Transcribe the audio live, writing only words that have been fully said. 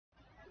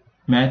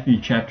Matthew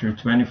chapter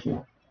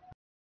 24.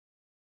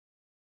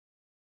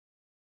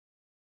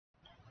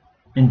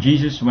 And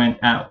Jesus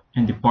went out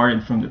and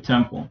departed from the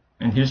temple,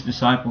 and his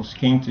disciples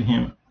came to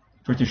him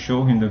for to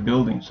show him the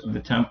buildings of the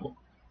temple.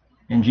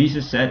 And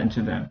Jesus said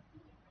unto them,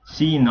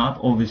 See ye not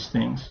all these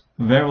things?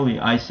 Verily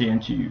I say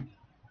unto you,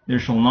 there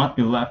shall not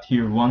be left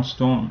here one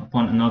stone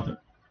upon another,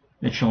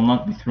 that shall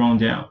not be thrown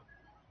down.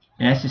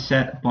 And as he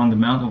sat upon the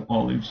Mount of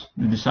Olives,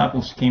 the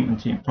disciples came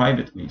unto him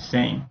privately,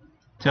 saying,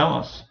 Tell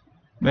us,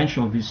 when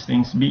shall these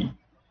things be?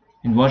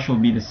 And what shall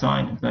be the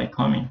sign of thy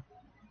coming,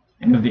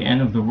 and of the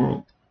end of the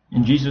world?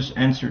 And Jesus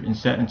answered and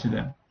said unto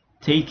them,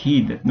 Take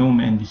heed that no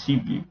man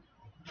deceive you.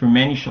 For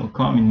many shall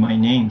come in my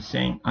name,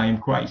 saying, I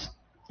am Christ,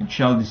 and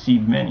shall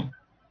deceive many.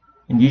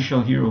 And ye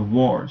shall hear of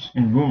wars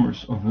and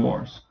rumors of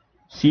wars.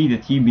 See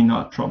that ye be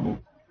not troubled,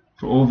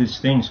 for all these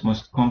things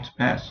must come to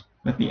pass,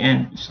 but the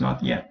end is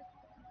not yet.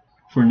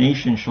 For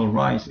nation shall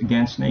rise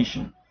against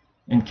nation,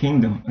 and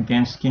kingdom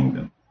against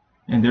kingdom,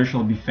 and there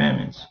shall be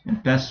famines,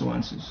 and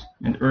pestilences,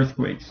 and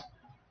earthquakes,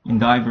 in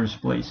divers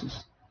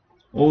places.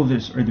 All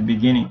this are the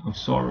beginning of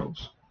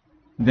sorrows.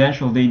 Then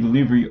shall they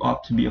deliver you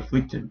up to be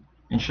afflicted,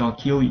 and shall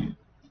kill you,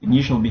 and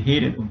ye shall be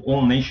hated of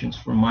all nations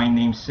for my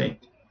name's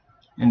sake.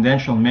 And then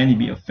shall many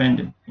be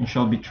offended, and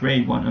shall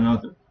betray one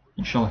another,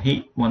 and shall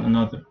hate one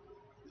another.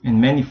 And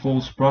many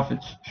false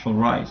prophets shall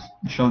rise,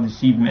 and shall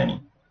deceive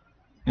many.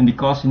 And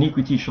because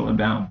iniquity shall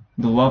abound,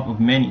 the love of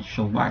many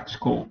shall wax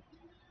cold.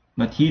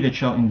 But he that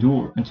shall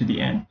endure unto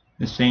the end,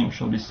 the same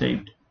shall be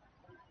saved.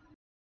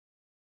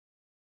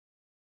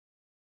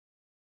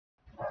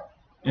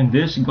 And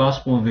this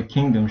gospel of the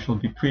kingdom shall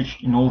be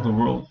preached in all the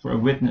world for a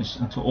witness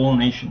unto all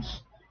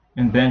nations,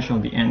 and then shall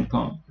the end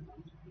come.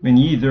 When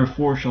ye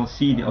therefore shall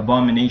see the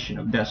abomination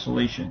of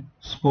desolation,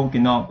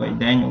 spoken of by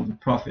Daniel the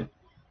prophet,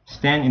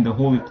 stand in the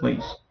holy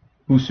place,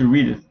 whoso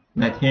readeth,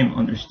 let him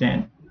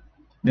understand.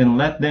 Then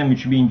let them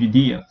which be in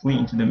Judea flee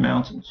into the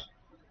mountains.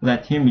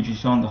 Let him which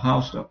is on the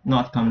housetop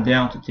not come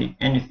down to take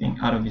anything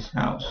out of his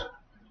house,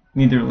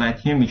 neither let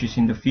him which is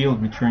in the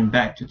field return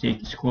back to take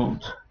his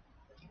clothes.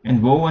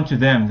 And woe unto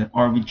them that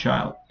are with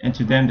child, and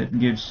to them that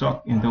give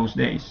suck in those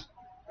days.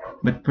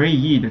 But pray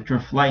ye that your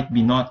flight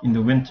be not in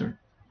the winter,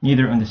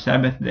 neither on the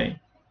Sabbath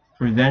day,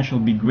 for then shall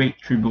be great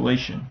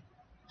tribulation,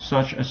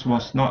 such as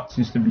was not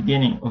since the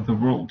beginning of the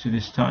world to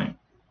this time,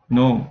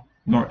 no,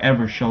 nor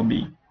ever shall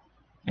be.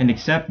 And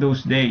except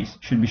those days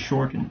should be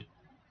shortened,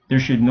 there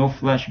should no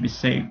flesh be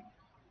saved,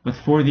 but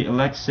for the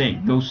elect's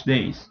sake those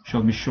days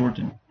shall be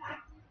shortened.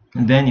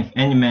 And then if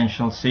any man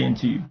shall say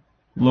unto you,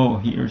 Lo,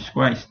 here is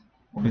Christ,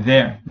 or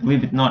there,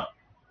 believe it not.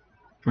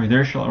 For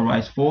there shall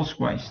arise false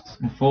Christs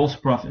and false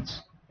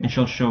prophets, and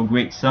shall show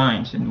great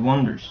signs and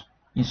wonders,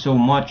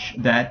 insomuch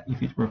that,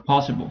 if it were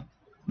possible,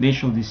 they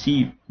shall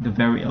deceive the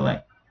very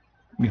elect.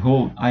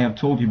 Behold, I have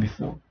told you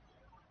before.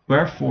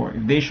 Wherefore,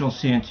 if they shall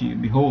say unto you,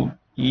 Behold,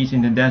 he is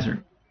in the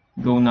desert,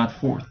 go not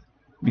forth.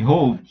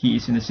 Behold, he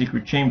is in the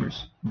secret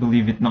chambers,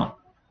 believe it not.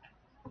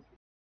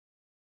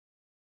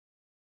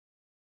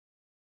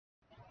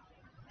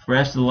 For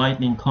as the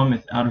lightning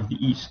cometh out of the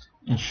east,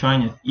 and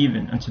shineth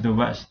even unto the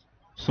west,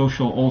 so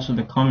shall also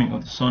the coming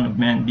of the Son of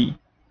Man be.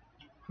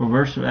 For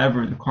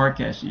wheresoever the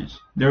carcass is,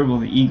 there will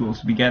the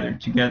eagles be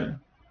gathered together.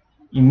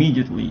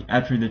 Immediately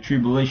after the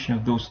tribulation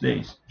of those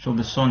days shall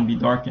the sun be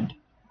darkened,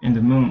 and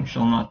the moon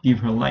shall not give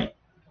her light,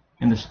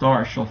 and the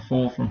stars shall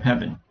fall from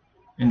heaven,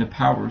 and the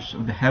powers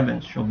of the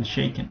heavens shall be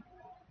shaken.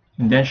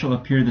 And then shall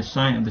appear the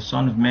sign of the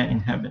Son of Man in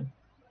heaven.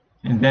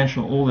 And then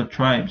shall all the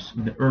tribes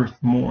of the earth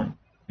mourn,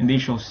 and they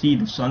shall see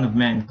the Son of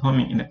Man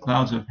coming in the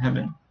clouds of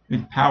heaven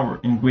with power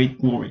and great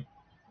glory.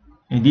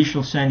 And he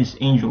shall send his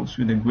angels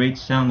with a great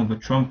sound of a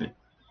trumpet,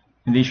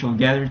 and they shall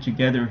gather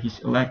together his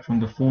elect from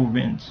the four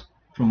winds,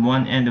 from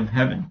one end of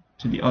heaven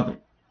to the other.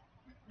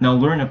 Now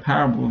learn a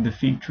parable of the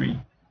fig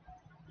tree.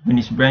 When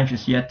his branch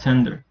is yet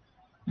tender,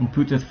 and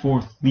putteth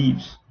forth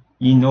leaves,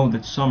 ye know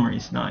that summer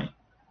is nigh.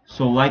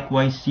 So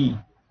likewise ye,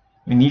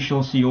 when ye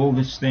shall see all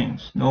these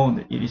things, know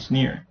that it is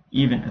near,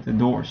 even at the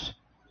doors.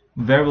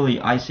 Verily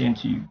I say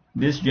unto you,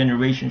 this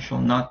generation shall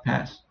not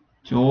pass,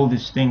 till all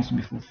these things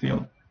be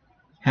fulfilled.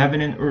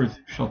 Heaven and earth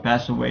shall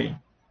pass away,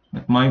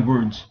 but my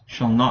words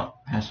shall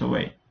not pass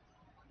away.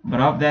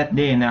 But of that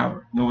day and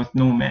hour knoweth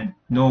no man,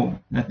 no,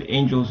 not the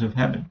angels of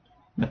heaven,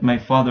 but my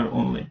Father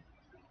only.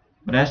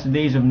 But as the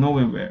days of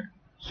Noah were,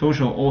 so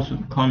shall also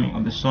the coming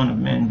of the Son of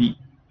Man be.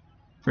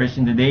 For as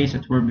in the days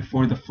that were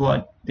before the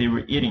flood, they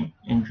were eating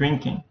and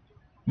drinking,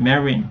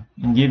 marrying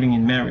and giving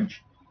in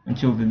marriage,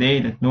 until the day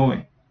that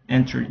Noah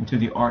entered into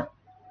the ark,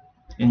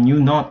 and knew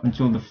not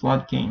until the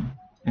flood came,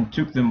 and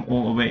took them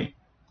all away.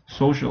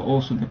 So shall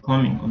also the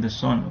coming of the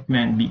Son of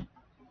Man be.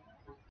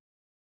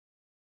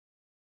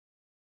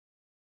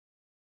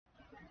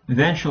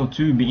 Then shall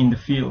two be in the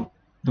field,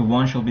 the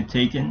one shall be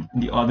taken,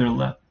 and the other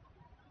left.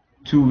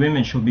 Two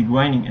women shall be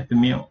grinding at the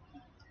mill,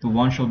 the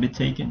one shall be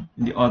taken,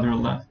 and the other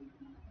left.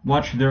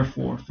 Watch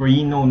therefore, for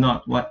ye know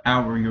not what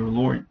hour your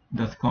Lord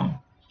doth come.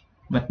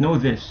 But know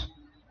this,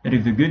 that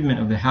if the goodman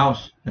of the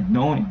house had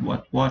known at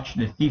what watch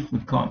the thief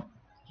would come,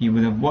 he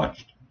would have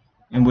watched,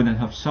 and would not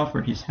have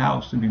suffered his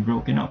house to be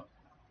broken up.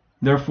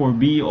 Therefore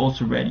be ye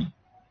also ready,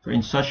 for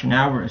in such an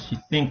hour as ye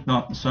think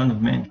not the Son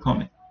of Man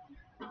cometh.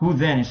 Who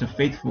then is a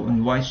faithful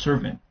and wise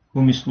servant,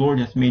 whom his Lord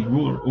hath made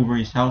ruler over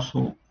his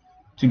household,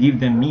 to give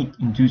them meat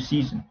in due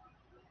season?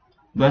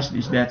 Blessed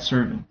is that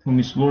servant, whom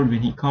his Lord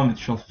when he cometh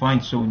shall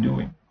find so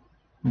doing.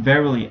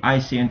 Verily I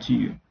say unto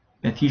you,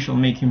 that he shall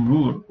make him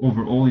ruler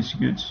over all his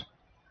goods.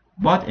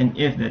 But and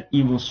if that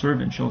evil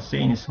servant shall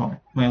say in his heart,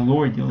 My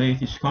Lord delayeth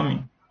his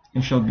coming,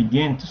 and shall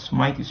begin to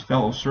smite his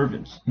fellow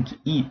servants, and to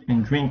eat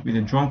and drink with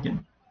the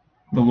drunken,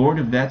 the Lord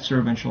of that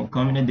servant shall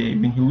come in a day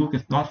when he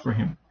looketh not for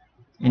him,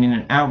 and in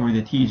an hour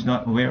that he is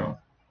not aware of,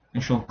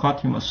 and shall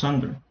cut him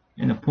asunder,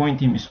 and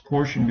appoint him his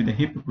portion with the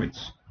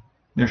hypocrites.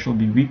 There shall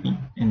be weeping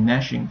and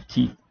gnashing of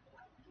teeth.